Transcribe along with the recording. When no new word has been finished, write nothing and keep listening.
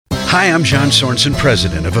Hi, I'm John Sorensen,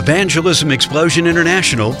 president of Evangelism Explosion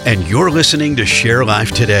International, and you're listening to Share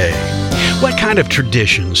Life Today. What kind of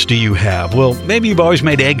traditions do you have? Well, maybe you've always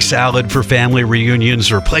made egg salad for family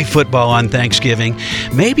reunions or play football on Thanksgiving.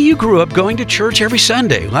 Maybe you grew up going to church every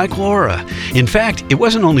Sunday, like Laura. In fact, it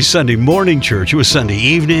wasn't only Sunday morning church, it was Sunday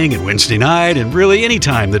evening and Wednesday night, and really any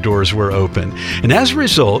time the doors were open. And as a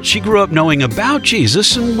result, she grew up knowing about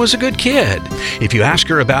Jesus and was a good kid. If you ask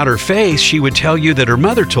her about her faith, she would tell you that her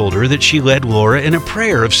mother told her that she led Laura in a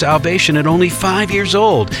prayer of salvation at only 5 years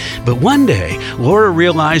old. But one day, Laura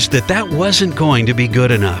realized that wasn't going to be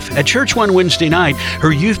good enough. At church one Wednesday night,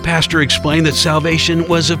 her youth pastor explained that salvation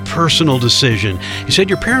was a personal decision. He said,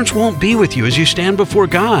 your parents won't be with you as you stand before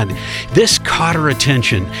God. This caught her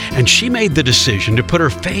attention, and she made the decision to put her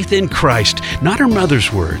faith in Christ, not her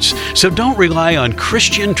mother's words. So don't rely on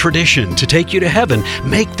Christian tradition to take you to heaven.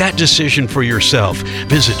 Make that decision for yourself.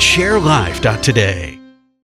 Visit sharelife.today.